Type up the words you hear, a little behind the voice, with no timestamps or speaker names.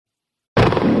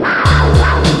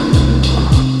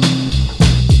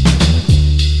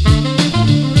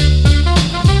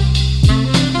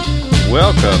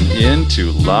Welcome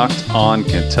into Locked On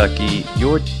Kentucky,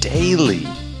 your daily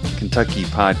Kentucky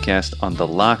podcast on the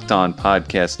Locked On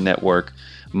Podcast Network.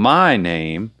 My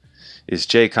name is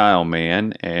Jay Kyle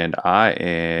Mann, and I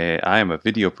am a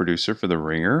video producer for The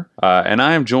Ringer, and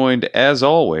I am joined, as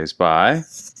always, by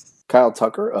Kyle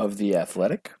Tucker of The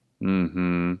Athletic.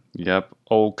 Yep.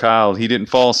 Old Kyle, he didn't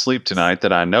fall asleep tonight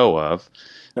that I know of.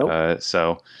 Nope.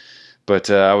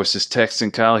 But I was just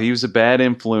texting Kyle. He was a bad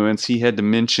influence. He had to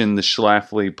mention the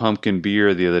Schlafly pumpkin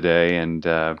beer the other day, and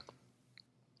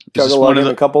Chug-a-lugging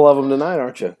a couple of them tonight,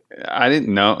 aren't you? I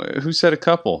didn't know. Who said a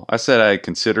couple? I said I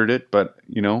considered it, but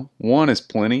one is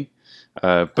plenty.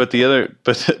 But the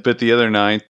other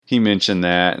night he mentioned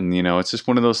that, and it's just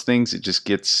one of those things. It just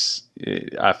gets.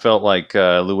 I felt like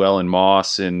Llewellyn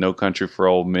Moss in No Country for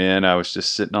Old Men. I was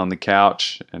just sitting on the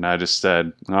couch, and I just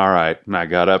said, "All right." And I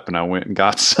got up and I went and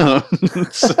got some.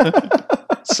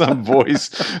 Some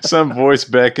voice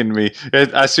beckoned me.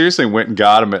 I seriously went and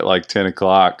got them at like 10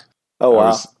 o'clock. Oh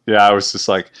wow! I was just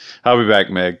like, "I'll be back,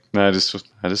 Meg." And I just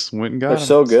went and got them. They're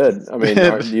so good. I mean,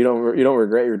 you don't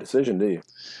regret your decision, do you?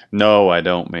 No, I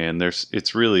don't, man.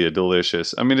 It's really a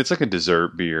delicious. I mean, it's like a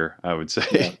dessert beer, I would say.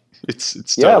 Yeah.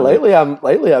 It's totally.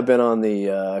 Lately I've been on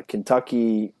the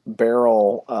Kentucky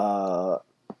Barrel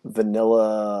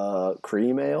vanilla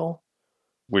cream ale,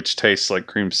 which tastes like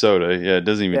cream soda. Yeah, it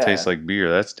doesn't even taste like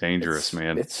beer. That's dangerous,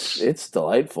 man. It's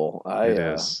delightful. It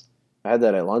is. I had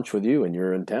that at lunch with you when you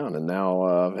were in town, and now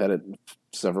I've had it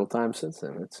several times since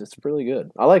then. It's really good.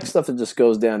 I like stuff that just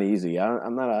goes down easy. I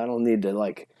don't need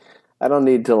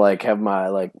to have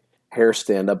my hair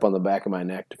stand up on the back of my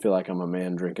neck to feel like I'm a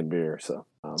man drinking beer. So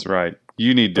that's right.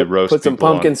 You need to roast. Put some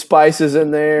pumpkin spices in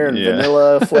there and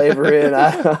vanilla flavor in.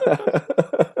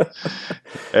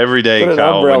 Every day, put an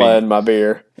Kyle, umbrella in my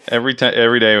beer. Every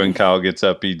day when Kyle gets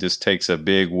up, he just takes a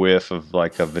big whiff of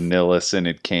like a vanilla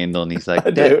scented candle, and he's like,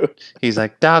 he's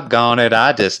like, "Doggone it,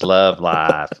 I just love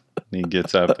life." And he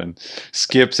gets up and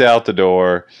skips out the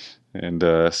door and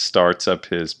starts up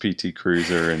his PT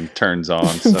Cruiser and turns on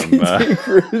some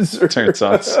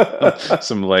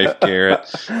some Leif Garrett,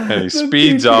 and he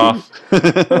speeds off.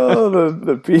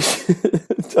 the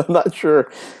PT. I'm not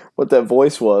sure what that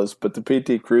voice was, but the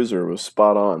PT Cruiser was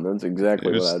spot on. That's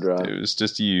exactly what I drive. It was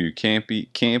just you,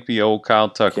 campy old Kyle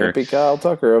Tucker. Campy Kyle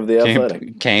Tucker of The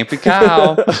Athletic. Campy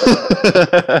Kyle.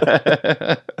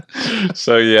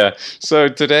 So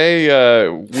today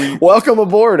we welcome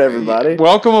aboard, everybody.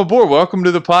 Welcome aboard. Welcome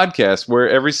to the podcast, where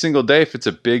every single day, if it's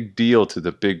a big deal to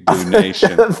the Big Blue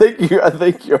Nation. I think you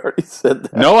already said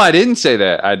that. No, I didn't say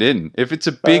that. I didn't. If it's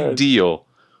a big deal,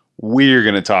 we're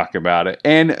going to talk about it.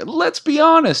 And let's be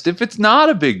honest, if it's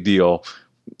not a big deal,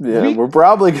 we're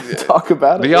probably going to talk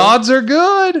about it. The odds are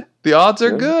good. The odds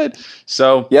are good.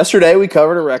 So yesterday we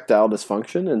covered erectile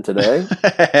dysfunction, and today,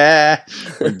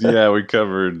 we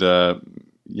covered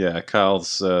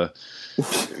Kyle's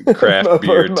craft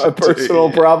beer. My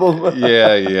personal problem.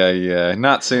 Yeah.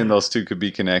 Not saying those two could be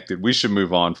connected. We should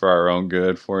move on for our own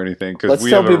good for anything, because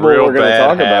we have a real what we're bad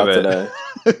talk habit. About today.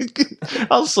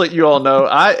 I'll just let you all know.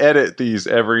 I edit these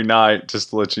every night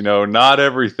just to let you know. Not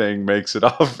everything makes it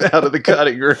off out of the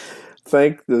cutting room.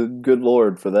 Thank the good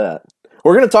Lord for that.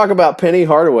 We're going to talk about Penny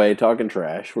Hardaway talking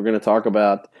trash. I'm going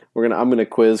to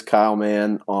quiz Kyle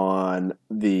Mann on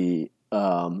the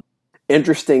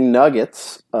interesting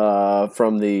nuggets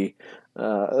from the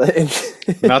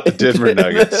not the Denver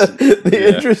Nuggets.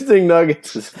 Interesting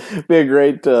Nuggets would be a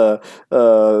great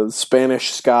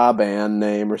Spanish ska band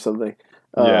name or something.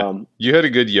 You had a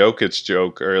good Jokic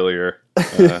joke earlier.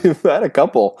 I had a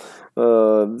couple.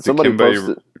 Somebody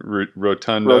posted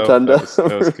Rotundo.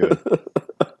 That was good.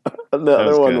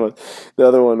 The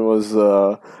other one was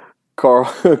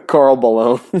Carl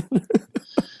Malone.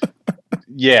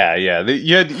 Yeah.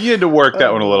 You had to work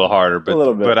that one a little harder, but a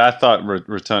little bit. But I thought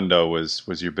Rotundo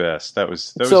was your best. That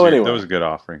was that was a good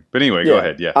offering. But anyway, go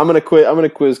ahead. Yeah, I'm gonna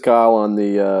quiz Kyle on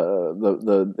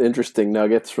the interesting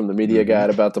nuggets from the media guide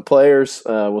about the players.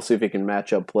 We'll see if he can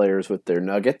match up players with their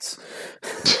nuggets.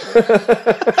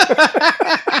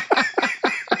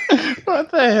 What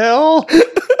the hell?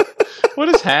 What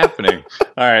is happening?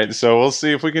 All right, so we'll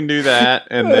see if we can do that,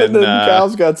 and then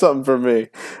Kyle's got something for me.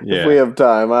 If we have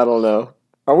time, I don't know.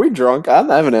 Are we drunk? I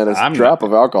haven't had a drop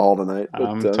of alcohol tonight.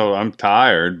 But, I'm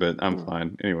tired, but I'm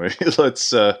fine. Anyway,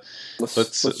 let's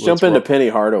jump into Penny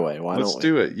Hardaway. Why don't we? Let's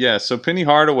do it. Yeah. So Penny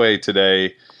Hardaway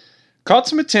today caught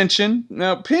some attention.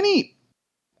 Now, Penny,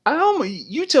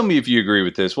 you tell me if you agree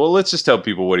with this. Well, let's just tell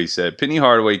people what he said. Penny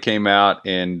Hardaway came out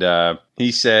and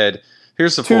he said,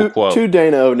 here's the full quote. To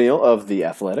Dana O'Neill of The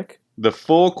Athletic. The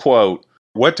full quote.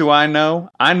 What do I know?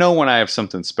 I know when I have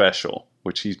something special.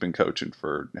 which he's been coaching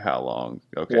for how long?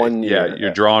 Okay. 1 year. Yeah,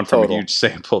 you're drawing from total. a huge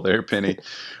sample there, Penny.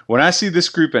 When I see this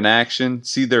group in action,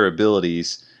 see their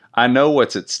abilities, I know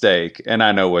what's at stake and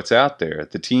I know what's out there.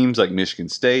 The teams like Michigan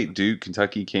State, Duke,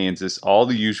 Kentucky, Kansas, all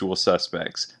the usual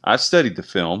suspects. I've studied the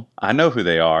film. I know who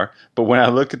they are. But when I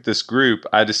look at this group,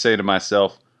 I just say to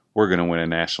myself, we're going to win a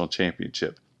national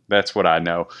championship. That's what I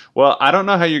know. Well, I don't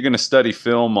know how you're going to study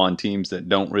film on teams that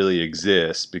don't really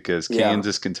exist, because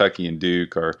Kansas, Kentucky, and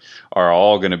Duke are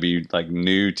all going to be like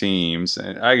new teams.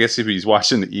 And I guess if he's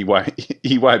watching the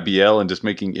EYBL and just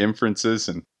making inferences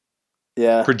and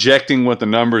projecting what the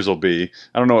numbers will be,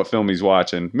 I don't know what film he's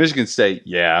watching. Michigan State,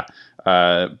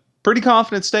 pretty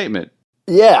confident statement.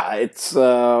 Yeah, it's.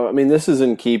 I mean, this is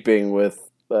in keeping with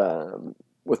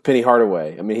Penny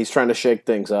Hardaway. I mean, he's trying to shake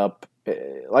things up.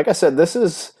 Like I said, this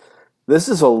is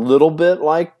a little bit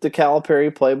like the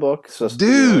Calipari playbook. So,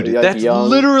 dude, that's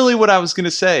literally what I was going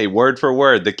to say, word for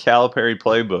word, the Calipari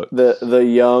playbook. The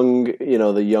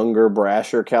younger,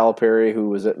 brasher Calipari, who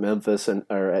was at Memphis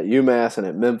or at UMass and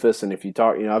at Memphis. And if you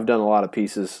talk, I've done a lot of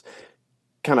pieces,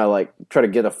 kind of like try to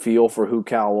get a feel for who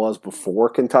Cal was before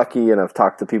Kentucky, and I've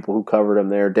talked to people who covered him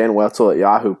there. Dan Wetzel at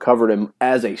Yahoo covered him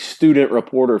as a student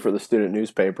reporter for the student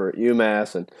newspaper at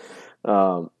UMass, and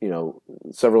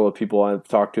several of the people I've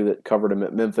talked to that covered him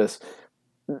at Memphis,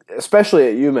 especially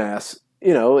at UMass,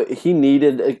 he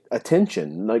needed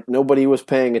attention. Like, nobody was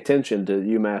paying attention to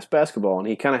UMass basketball, and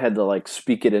he kind of had to like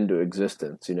speak it into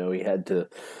existence. He had to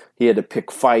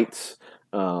pick fights.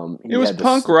 It was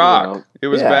punk rock. It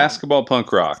was basketball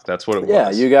punk rock. That's what it was.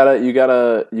 Yeah, you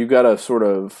gotta sort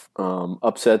of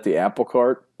upset the apple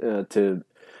cart to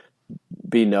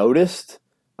be noticed.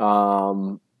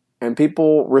 And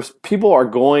people are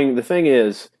going. The thing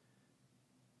is,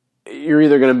 you're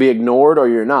either going to be ignored or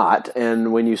you're not.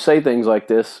 And when you say things like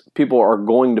this, people are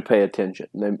going to pay attention.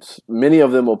 Many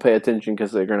of them will pay attention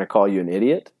because they're going to call you an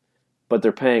idiot, but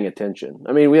they're paying attention.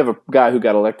 I mean, we have a guy who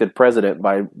got elected president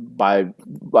by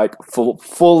like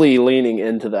fully leaning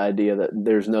into the idea that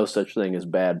there's no such thing as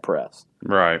bad press.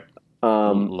 Right.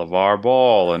 LeVar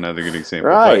Ball, another good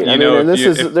example. Right.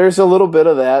 But, there's a little bit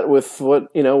of that with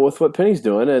what Penny's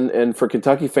doing, and for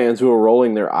Kentucky fans who are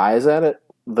rolling their eyes at it,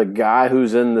 the guy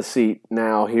who's in the seat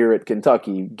now here at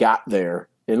Kentucky got there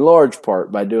in large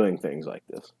part by doing things like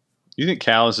this. You think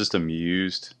Cal is just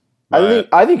amused?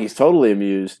 I think he's totally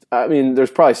amused. I mean,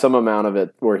 there's probably some amount of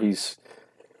it where he's,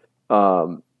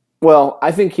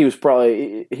 I think he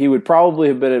would probably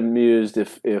have been amused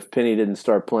if Penny didn't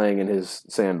start playing in his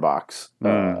sandbox.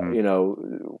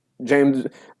 James,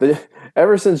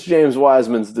 ever since James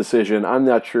Wiseman's decision, I'm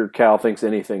not sure Cal thinks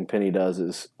anything Penny does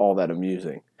is all that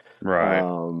amusing. Right.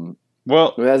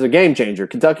 As a game changer,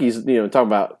 Kentucky's, talking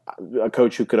about a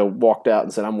coach who could have walked out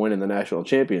and said, "I'm winning the national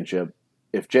championship."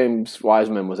 If James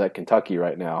Wiseman was at Kentucky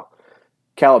right now,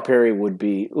 Calipari would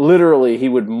be literally, he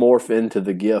would morph into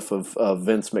the gif of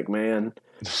Vince McMahon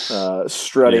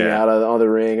strutting out of the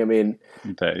ring. I mean,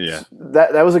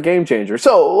 that was a game changer.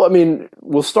 So, I mean,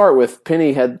 we'll start with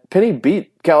Penny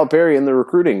beat Calipari in the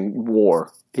recruiting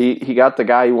war. He got the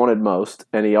guy he wanted most,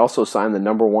 and he also signed the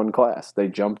number one class. They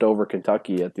jumped over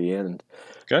Kentucky at the end.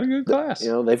 Got a good class.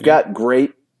 They've got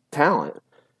great talent,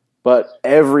 but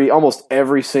almost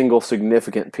every single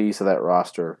significant piece of that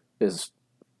roster is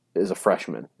a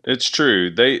freshman. It's true.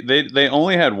 They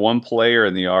only had one player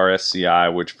in the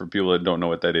RSCI, which for people that don't know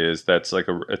what that is, it's like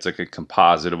a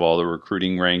composite of all the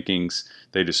recruiting rankings.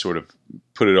 They just sort of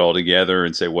put it all together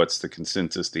and say what's the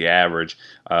consensus, the average.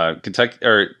 Kentucky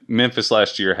or Memphis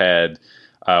last year had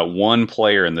one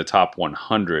player in the top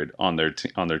 100 on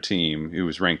their team who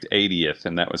was ranked 80th,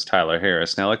 and that was Tyler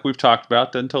Harris. Now, like we've talked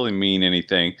about, doesn't totally mean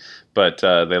anything, but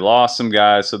they lost some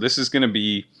guys, so this is going to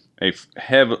be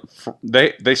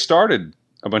they started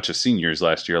a bunch of seniors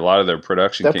last year. A lot of their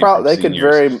production came from they seniors.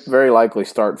 Could very, very likely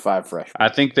start 5 freshmen. I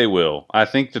think they will. I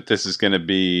think that this is going to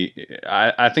be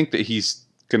I think that he's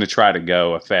going to try to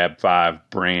go a Fab Five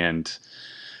brand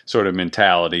sort of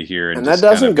mentality here. And that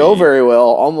doesn't go very well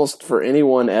almost for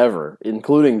anyone ever,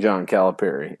 including John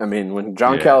Calipari. I mean, when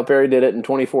John Calipari did it in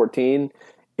 2014,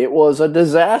 it was a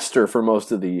disaster for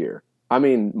most of the year. I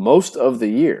mean, most of the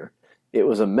year. It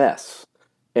was a mess.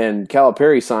 And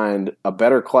Calipari signed a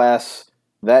better class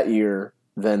that year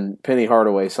than Penny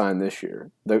Hardaway signed this year.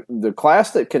 The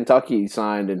class that Kentucky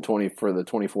signed for the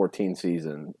 2014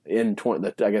 season,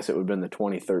 I guess it would have been the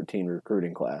 2013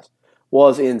 recruiting class,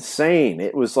 was insane.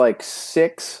 It was like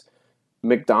 6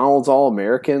 McDonald's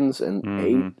All-Americans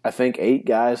and 8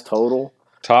 guys total.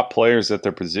 top players at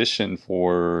their position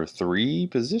for 3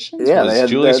 positions. Yeah, Was they had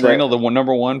Julius Randle the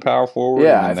number 1 power forward?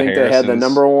 Yeah, and I then think they had the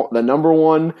Harrisons- number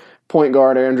one point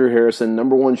guard Andrew Harrison,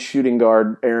 number 1 shooting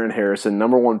guard Aaron Harrison,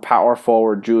 number 1 power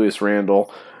forward Julius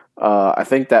Randle. I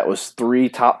think that was 3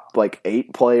 top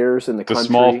 8 players in the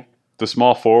country. The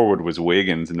small forward was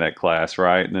Wiggins in that class,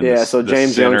 right? And then So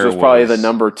James Jones was probably the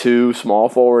number 2 small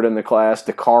forward in the class.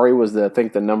 Dakari was I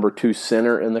think the number 2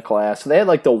 center in the class. So they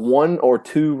had the 1 or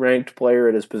 2 ranked player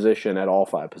at his position at all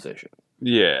 5 positions.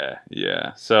 Yeah.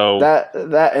 So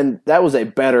that was a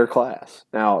better class.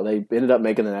 Now they ended up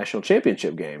making the national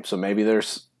championship game, so maybe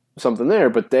there's something there.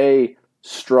 But they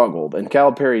struggled, and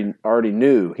Calipari already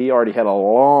knew. He already had a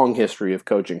long history of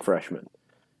coaching freshmen,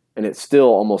 and it still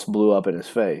almost blew up in his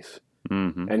face.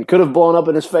 Mm-hmm. And could have blown up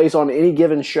in his face on any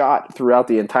given shot throughout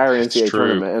the entire NCAA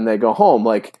tournament, and they go home.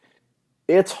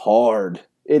 It's hard.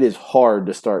 It is hard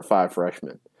to start 5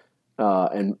 freshmen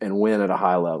and win at a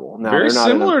high level. Now, very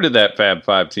similar to that Fab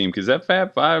 5 team, because that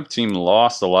Fab 5 team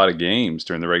lost a lot of games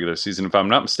during the regular season. If I'm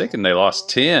not mistaken, they lost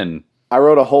 10. I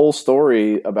wrote a whole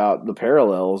story about the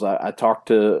parallels. I talked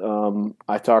to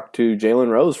Jalen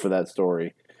Rose for that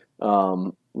story.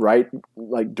 Right,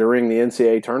 during the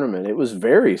NCAA tournament, it was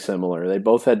very similar. They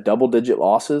both had double-digit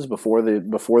losses before the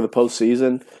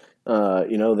postseason.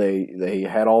 They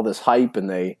had all this hype, and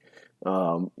they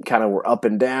kind of were up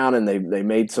and down, and they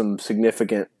made some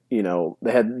significant.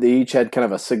 They each had kind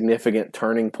of a significant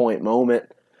turning point moment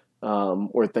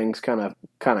where things kind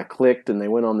of clicked, and they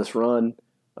went on this run.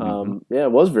 Yeah,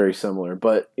 it was very similar,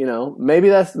 but maybe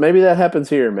that happens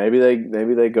here. Maybe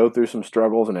they go through some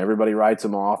struggles, and everybody writes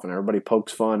them off, and everybody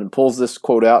pokes fun and pulls this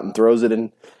quote out and throws it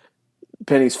in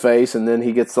Penny's face, and then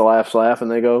he gets the laugh,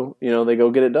 and they go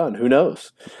get it done. Who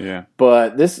knows? Yeah.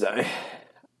 But this,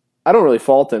 I don't really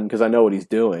fault him because I know what he's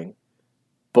doing.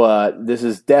 But this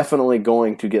is definitely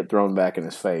going to get thrown back in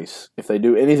his face if they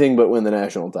do anything but win the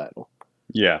national title.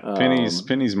 Yeah,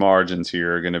 Penny's margins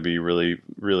here are going to be really,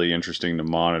 really interesting to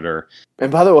monitor. And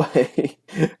by the way,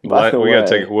 we'll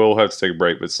have to take a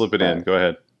break, but slip it in. Go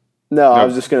ahead. No, I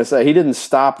was just going to say he didn't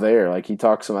stop there. I think he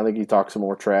talked some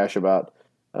more trash about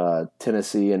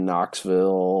Tennessee and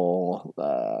Knoxville.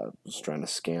 Just trying to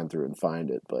scan through and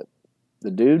find it, but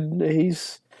the dude,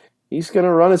 he's going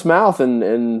to run his mouth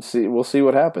and see. We'll see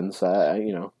what happens. I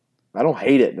don't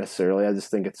hate it necessarily. I just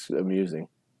think it's amusing.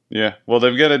 Yeah, well,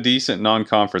 they've got a decent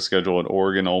non-conference schedule at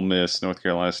Oregon, Ole Miss, North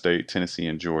Carolina State, Tennessee,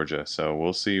 and Georgia. So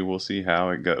we'll see how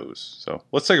it goes. So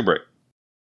let's take a break.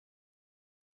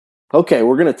 Okay,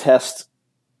 we're going to test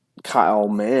Kyle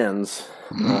Mann's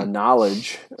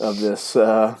knowledge of this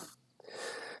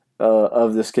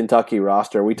Kentucky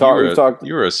roster. We talked.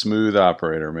 You were a smooth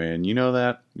operator, man. You know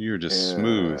that? You were just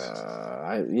smooth.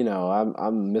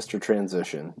 I'm Mr.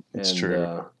 Transition. It's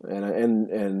true.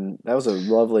 And that was a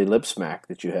lovely lip smack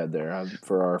that you had there I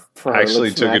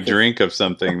actually took a drink of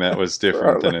something that was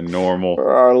different than a normal.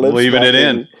 Leaving it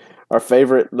in. Our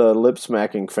favorite lip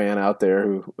smacking fan out there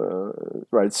who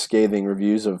writes scathing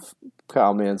reviews of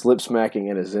Kyle Mann's lip smacking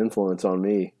and his influence on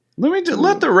me.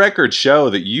 Let the record show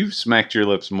that you've smacked your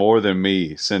lips more than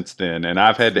me since then, and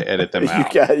I've had to edit them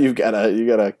out. You've got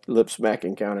a lip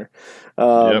smacking counter.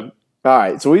 Yep. All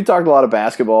right, so we talked a lot of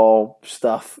basketball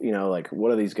stuff.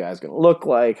 What are these guys going to look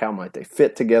like? How might they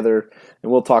fit together?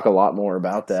 And we'll talk a lot more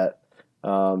about that.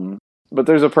 But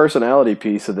there's a personality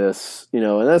piece of this,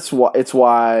 and that's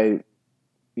why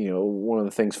one of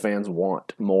the things fans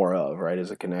want more of, right,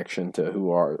 is a connection to who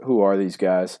are these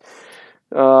guys.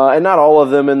 And not all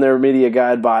of them in their media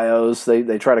guide bios.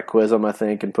 They try to quiz them, I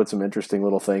think, and put some interesting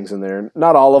little things in there.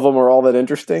 Not all of them are all that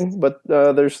interesting, but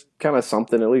there's kind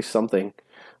of at least something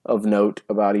of note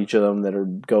about each of them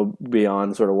that go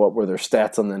beyond sort of what were their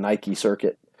stats on the Nike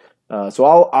circuit. So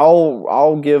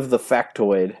I'll give the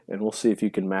factoid, and we'll see if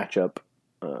you can match up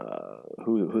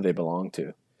who they belong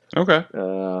to. Okay.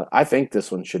 I think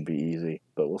this one should be easy,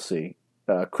 but we'll see.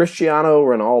 Cristiano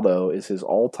Ronaldo is his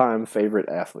all-time favorite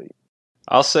athlete.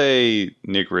 I'll say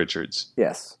Nick Richards.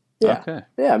 Yes. Yeah. Okay.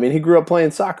 Yeah, I mean, he grew up playing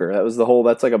soccer.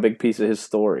 That's like a big piece of his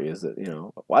story is that,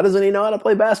 why doesn't he know how to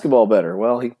play basketball better?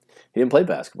 Well, he didn't play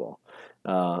basketball.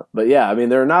 But yeah, I mean,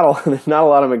 there are not a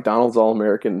lot of McDonald's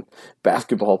All-American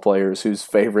basketball players whose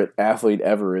favorite athlete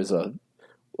ever is a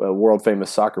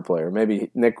world-famous soccer player. Maybe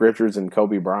Nick Richards and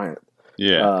Kobe Bryant.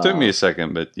 Yeah, it took me a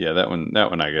second, but yeah, that one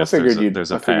I guess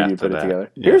there's a path to that.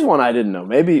 Together. Yeah. Here's one I didn't know.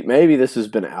 Maybe this has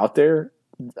been out there.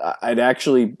 It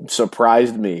actually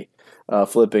surprised me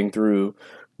flipping through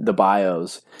the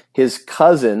bios. His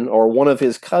cousin, or one of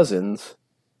his cousins,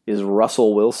 is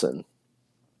Russell Wilson.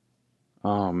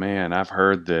 Oh man, I've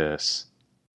heard this.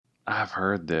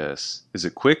 Is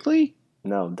it Quickly?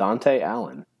 No, Dante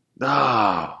Allen.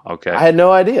 Oh, okay. I had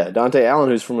no idea. Dante Allen,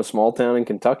 who's from a small town in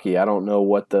Kentucky. I don't know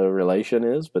what the relation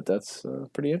is, but that's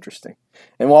pretty interesting.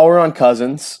 And while we're on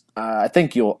cousins, I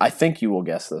think you will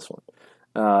guess this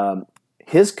one.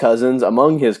 His cousins,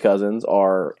 among his cousins,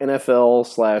 are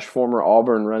NFL / former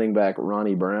Auburn running back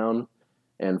Ronnie Brown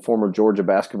and former Georgia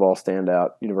basketball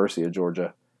standout, University of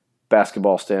Georgia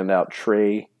basketball standout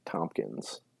Trey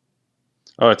Tompkins.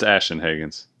 Oh, it's Ashton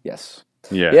Higgins. Yes.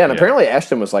 Yeah. Yeah, and apparently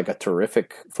Ashton was like a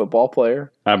terrific football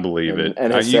player. I believe it.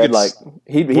 And he said like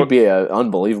he'd be an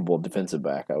unbelievable defensive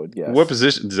back, I would guess. What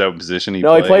position is that position he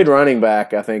No, played? he played running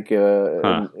back, I think.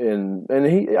 And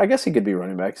I guess he could be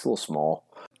running back. He's a little small.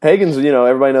 Higgins,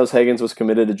 everybody knows Higgins was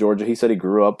committed to Georgia. He said he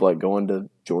grew up like going to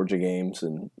Georgia games,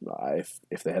 and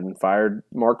if they hadn't fired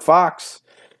Mark Fox,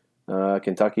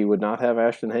 Kentucky would not have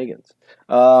Ashton Higgins.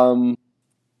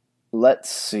 Let's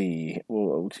see.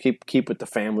 We'll keep with the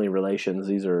family relations.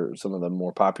 These are some of the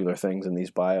more popular things in these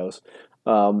bios.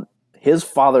 His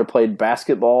father played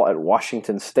basketball at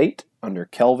Washington State under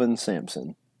Kelvin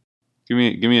Sampson. Give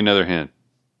me another hint.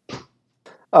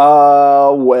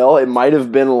 Well, it might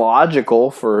have been logical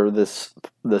for this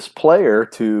player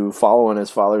to follow in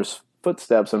his father's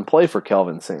footsteps and play for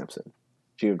Kelvin Sampson,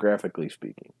 geographically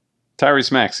speaking.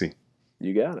 Tyrese Maxey.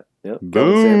 You got it. Yep.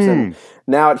 Boom. Sampson.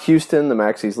 Now at Houston, the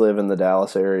Maxies live in the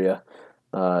Dallas area.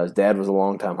 His dad was a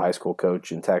longtime high school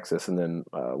coach in Texas, and then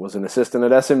was an assistant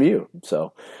at SMU.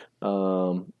 So,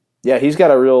 he's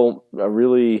got a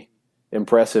really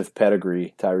impressive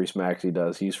pedigree. Tyrese Maxey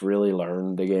does. He's really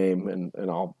learned the game, and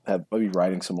I'll be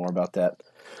writing some more about that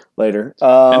later.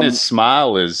 And his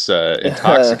smile is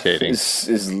intoxicating.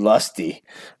 is lusty.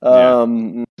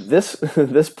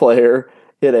 This player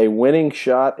hit a winning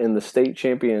shot in the state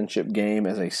championship game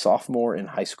as a sophomore in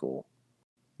high school.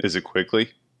 Is it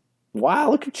quickly? Wow,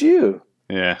 look at you.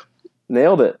 Yeah.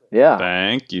 Nailed it. Yeah.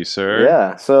 Thank you, sir.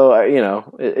 Yeah. So,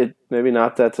 it maybe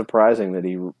not that surprising that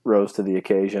he rose to the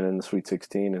occasion in the Sweet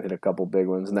 16 and hit a couple big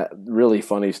ones. And that really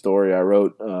funny story I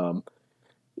wrote,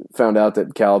 found out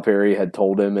that Calipari had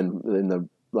told him in the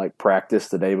practice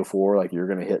the day before, like, you're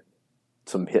going to hit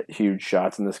huge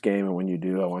shots in this game, and when you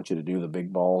do, I want you to do the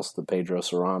big balls, the Pedro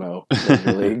Serrano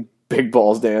Major League big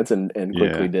balls dance, and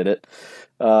quickly did it.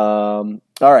 All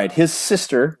right, his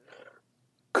sister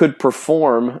could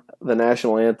perform the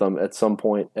national anthem at some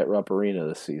point at Rupp Arena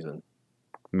this season.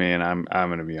 Man, I'm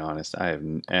going to be honest. I have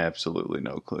absolutely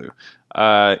no clue.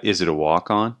 Is it a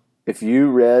walk-on? If you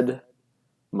read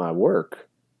my work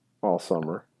all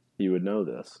summer, you would know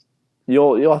this.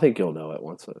 I think you'll know it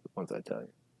once I tell you.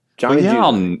 Johnny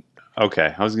Jr.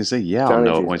 Okay, I was going to say, I'll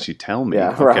know it once you tell me.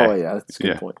 Yeah, okay. Right. Yeah, that's a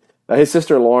good point. His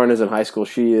sister Lauren is in high school.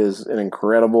 She is an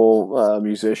incredible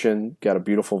musician, got a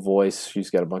beautiful voice. She's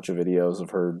got a bunch of videos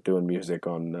of her doing music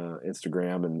on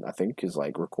Instagram, and I think is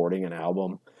recording an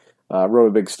album. Wrote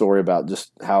a big story about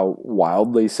just how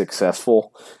wildly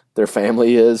successful their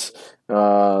family is.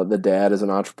 The dad is an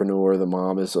entrepreneur. The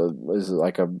mom is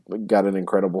got an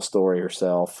incredible story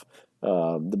herself.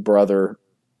 The brother,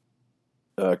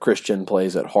 Christian,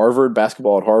 plays at Harvard,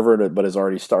 basketball at Harvard, but has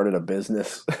already started a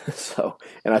business. So,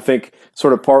 and I think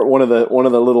sort of one of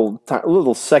the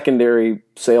little secondary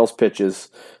sales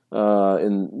pitches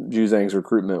in Juzang's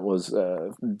recruitment was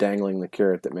dangling the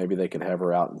carrot that maybe they could have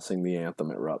her out and sing the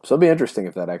anthem at Rupp. So it'll be interesting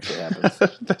if that actually happens.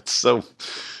 That's so.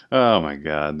 Oh my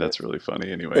God, that's really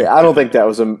funny. Anyway, I don't think that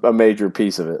was a major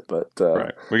piece of it, but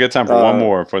right. We got time for one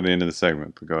more before the end of the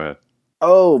segment. But go ahead.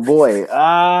 Oh boy!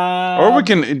 Or we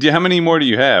can. How many more do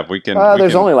you have?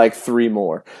 There's only like 3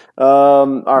 more.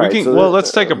 All right.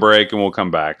 Let's take a break and we'll come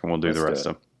back and we'll do the rest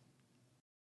of them.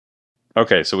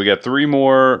 Okay, so we got 3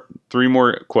 more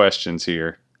questions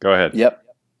here. Go ahead. Yep.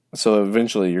 So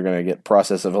eventually you're going to get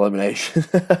process of elimination.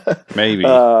 Maybe.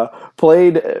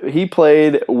 He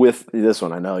played with this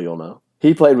one. I know you'll know.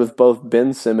 He played with both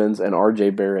Ben Simmons and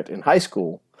R.J. Barrett in high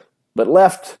school, but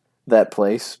left that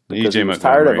place because he was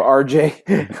tired of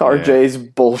RJ's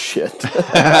bullshit.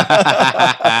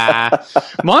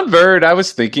 Montverde, I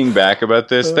was thinking back about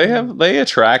this. They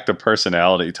attract a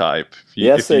personality type.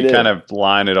 If you kind of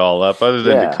line it all up, other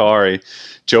than Dakari,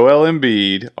 Joel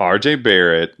Embiid, RJ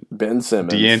Barrett, Ben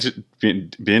Simmons,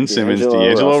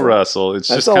 D'Angelo Russell. That's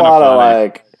just a kind lot of funny.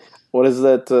 Of what is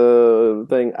that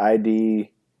thing?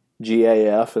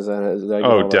 IDGAF? Is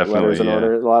that definitely letters in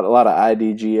order? A lot of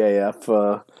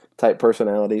IDGAF type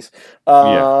personalities.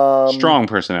 Strong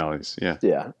personalities. Yeah.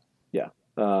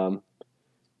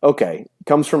 Okay.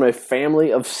 Comes from a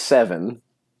family of 7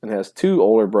 and has 2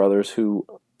 older brothers who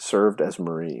served as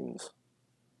Marines.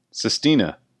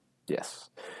 Sestina. Yes.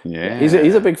 Yeah. He's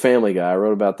a big family guy. I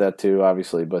wrote about that too,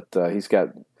 obviously, but he's got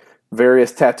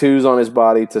various tattoos on his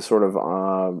body to sort of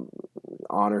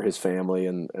honor his family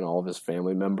and all of his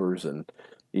family members. And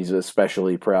he's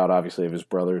especially proud, obviously, of his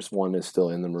brothers. One is still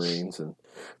in the Marines, and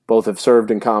both have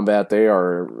served in combat. They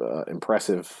are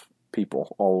impressive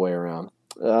people all the way around.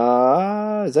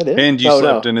 Is that it? And you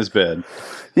slept in his bed.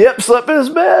 Yep, slept in his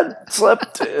bed.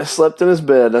 Slept in his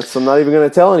bed. I'm not even going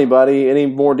to tell anybody any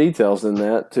more details than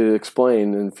that to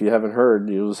explain. And if you haven't heard,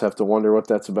 you'll just have to wonder what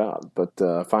that's about. But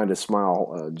I find his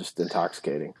smile just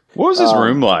intoxicating. What was his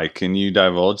room like? Can you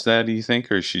divulge that, do you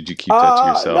think, or should you keep that to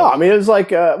yourself? No, I mean, it was like,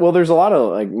 there's a lot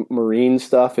of like Marine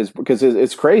stuff because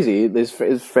it's crazy. His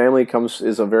family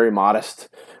is a very modest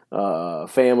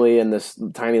family in this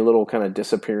tiny little kind of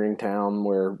disappearing town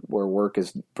where work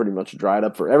is pretty much dried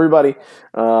up for everybody.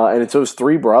 And it was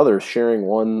three brothers sharing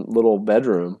one little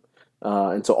bedroom.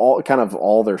 And so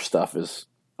all their stuff is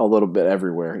a little bit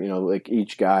everywhere. Like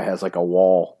each guy has like a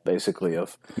wall basically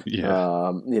of,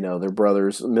 their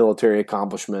brothers' military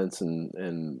accomplishments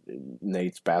and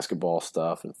Nate's basketball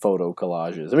stuff and photo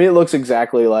collages. I mean, it looks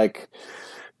exactly like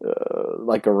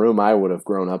a room I would have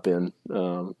grown up in.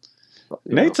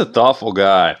 Nate's a thoughtful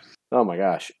guy. Oh my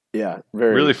gosh. Yeah.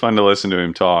 Very really fun to listen to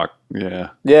him talk. Yeah.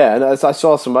 Yeah. And I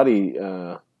saw somebody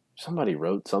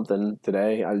wrote something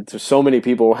today. There's so many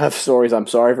people who have stories. I'm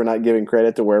sorry for not giving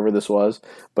credit to wherever this was,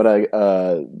 but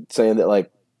saying that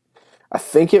like, I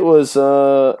think it was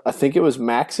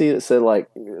Maxie that said like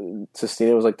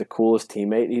Sestina was like the coolest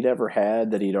teammate he'd ever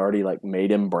had, that he'd already like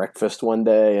made him breakfast one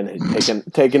day and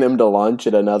had taken him to lunch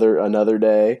at another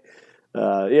day.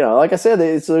 Like I said,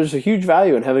 there's a huge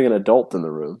value in having an adult in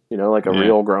the room, like a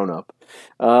real grown-up.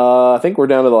 I think we're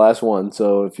down to the last one,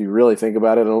 so if you really think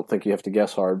about it, I don't think you have to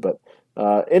guess hard, but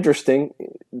interesting.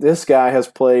 This guy has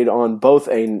played on both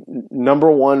a number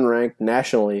one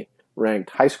nationally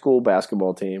ranked high school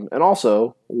basketball team and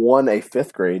also won a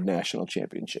 5th grade national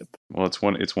championship. Well, it's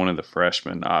one of the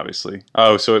freshmen, obviously.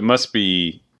 Oh, so it must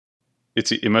be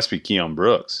Keon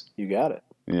Brooks. You got it.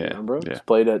 Yeah, yeah.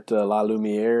 Played at La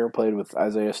Lumiere, played with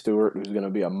Isaiah Stewart, who's going to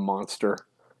be a monster.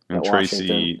 And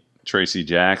Tracy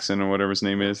Jackson, or whatever his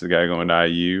name is, the guy going to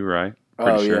IU, right?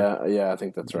 Pretty sure. Yeah, I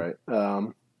think that's right.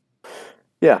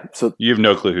 Yeah, so you have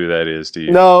no clue who that is, do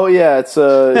you? No, yeah, it's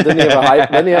didn't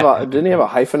he have a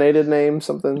hyphenated name,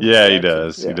 something? Yeah, he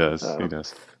does. Yeah, he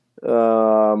does.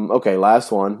 Okay,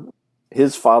 last one.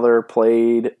 His father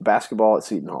played basketball at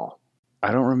Seton Hall.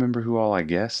 I don't remember who all I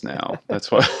guess now.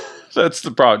 That's what. That's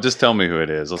the problem. Just tell me who it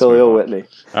is. Khalil Whitney.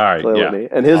 All right, Khalil Whitney.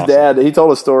 And his dad, he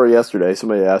told a story yesterday.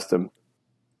 Somebody asked him,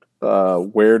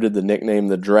 where did the nickname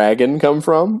the Dragon come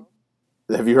from?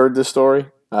 Have you heard this story?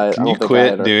 Can you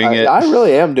quit doing it? I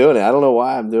really am doing it. I don't know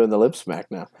why I'm doing the lip smack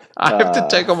now. I have to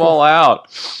take them all out.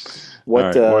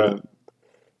 What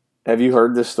have you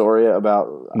heard this story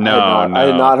about? No, I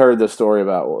had not heard this story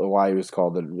about why he was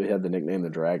called he had the nickname the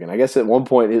Dragon. I guess at one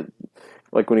point,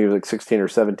 like when he was like 16 or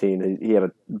 17, he had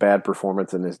a bad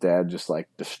performance, and his dad just like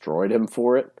destroyed him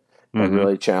for it and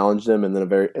really challenged him. And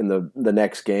then the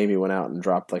next game, he went out and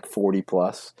dropped like 40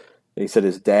 plus. And he said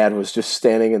his dad was just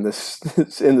standing in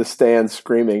the stands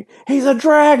screaming, "He's a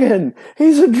dragon!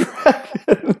 He's a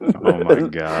dragon!" Oh my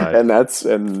god! And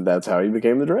that's how he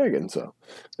became the Dragon. So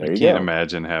I can't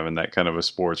imagine having that kind of a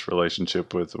sports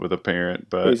relationship with a parent.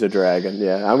 But he's a dragon.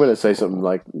 Yeah, I'm going to say something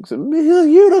like he's a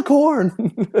unicorn.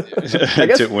 I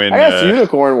guess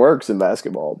unicorn works in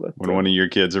basketball, but when one of your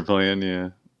kids are playing,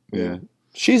 yeah.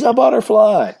 She's a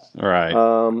butterfly. All right.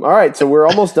 All right. So we're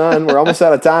almost done. We're almost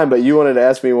out of time. But you wanted to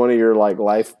ask me one of your like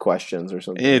life questions or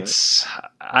something.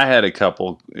 I had a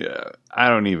couple. I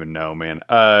don't even know, man.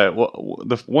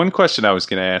 The one question I was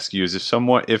going to ask you is if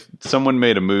someone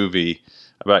made a movie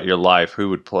about your life, who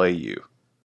would play you?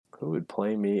 Who would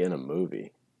play me in a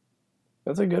movie?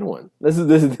 That's a good one. That's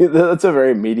a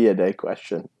very media day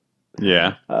question.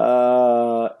 Yeah.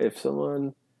 If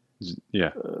someone. Yeah.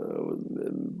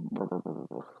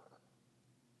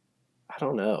 I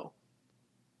don't know.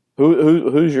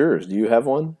 Who's yours? Do you have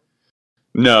one?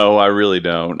 No, I really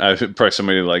don't. I probably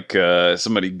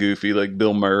somebody goofy like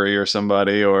Bill Murray or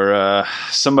somebody, or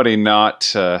somebody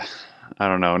not. I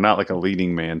don't know, not like a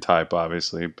leading man type,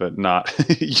 obviously, but not.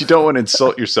 You don't want to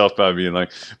insult yourself by being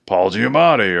like Paul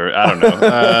Giamatti or I don't know.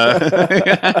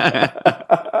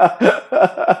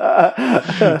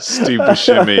 Steve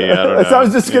Buscemi. I don't know. I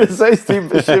was just going to say Steve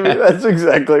Buscemi. That's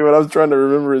exactly what I was trying to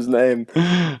remember his name.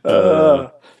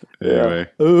 Anyway.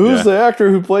 Who's the actor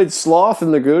who played Sloth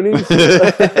in the Goonies?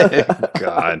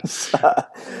 God.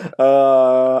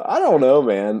 I don't know,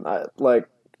 man. I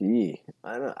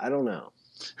don't know.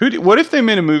 What if they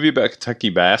made a movie about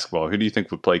Kentucky basketball? Who do you think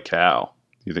would play Cal?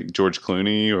 Do you think George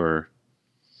Clooney or?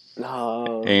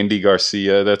 No. Andy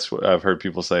Garcia. That's what I've heard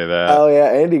people say that. Oh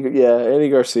yeah, Andy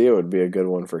Garcia would be a good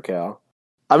one for Cal.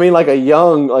 I mean, like a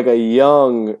young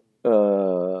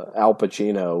Al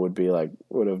Pacino would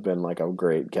have been like a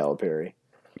great Calipari.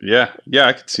 Yeah,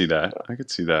 I could see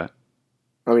that.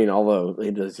 I mean, although he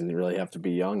doesn't really have to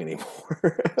be young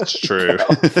anymore. It's true.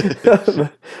 I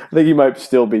think he might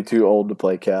still be too old to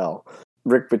play Cal.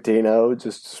 Rick Pitino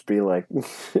just be like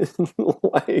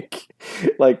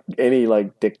like any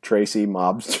like Dick Tracy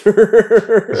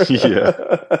mobster.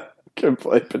 Yeah. Can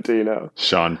play Patino.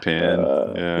 Sean Penn.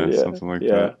 Something like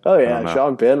that. Oh yeah,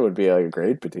 Sean Penn would be a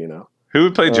great Patino. Who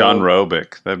would play John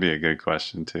Robic? That'd be a good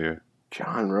question too.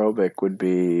 John Robic would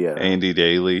be Andy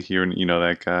Daly. You know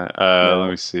that guy? No.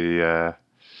 Let me see. I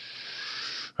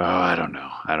don't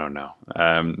know.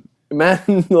 Matt,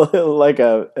 like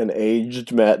an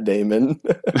aged Matt Damon.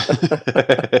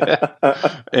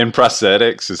 And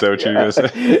prosthetics. Is that what you're gonna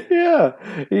say? Yeah,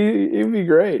 he'd be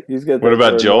great. He's got. What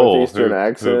about Joel? Northeastern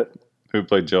accent. Who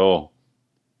played Joel?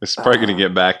 It's probably going to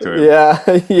get back to him. Yeah,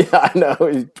 I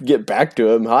know. Get back to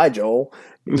him. Hi, Joel.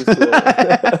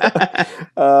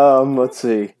 Let's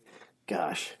see.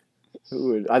 Gosh,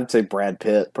 I'd say Brad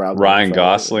Pitt, probably. Ryan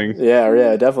Gosling.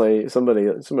 Yeah, definitely somebody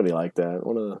like that.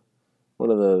 One of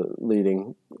the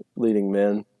leading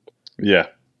men. Yeah.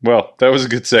 Well, that was a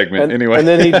good segment. Anyway, and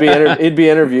then he'd be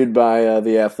interviewed by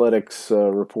the Athletics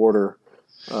reporter,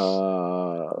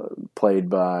 played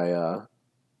by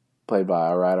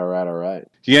all right.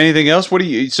 You got anything else? What do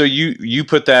you? So you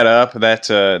put that up?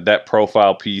 That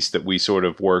profile piece that we sort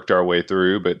of worked our way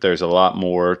through, but there's a lot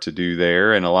more to do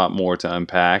there and a lot more to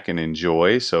unpack and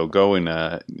enjoy. So go and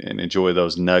enjoy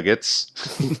those nuggets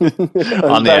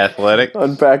on The Athletic.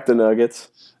 Unpack the nuggets.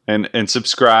 And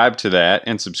subscribe to that,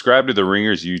 and subscribe to the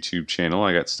Ringers YouTube channel.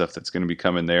 I got stuff that's going to be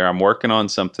coming there. I'm working on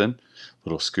something.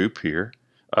 Little scoop here.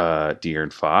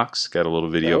 De'Aaron Fox. Got a little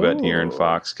video about De'Aaron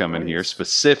Fox coming here,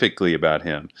 specifically about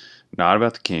him, not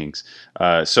about the Kings.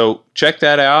 So check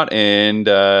that out, and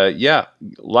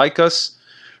like us,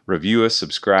 review us,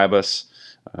 subscribe us.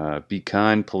 Be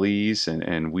kind, please,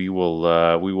 and we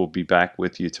will be back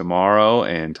with you tomorrow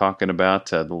and talking about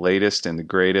the latest and the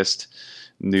greatest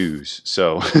news.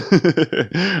 So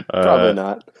probably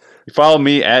not. Follow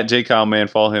me at JKyleMan.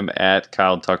 Follow him at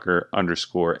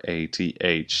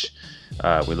KyleTucker_ATH.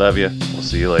 We love you. We'll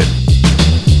see you later.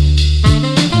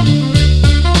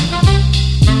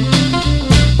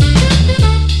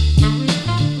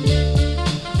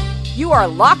 You are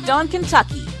Locked On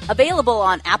Kentucky. Available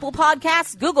on Apple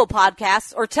Podcasts, Google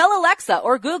Podcasts, or tell Alexa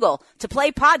or Google to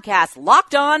play podcast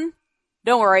Locked On.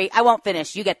 Don't worry, I won't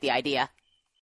finish. You get the idea.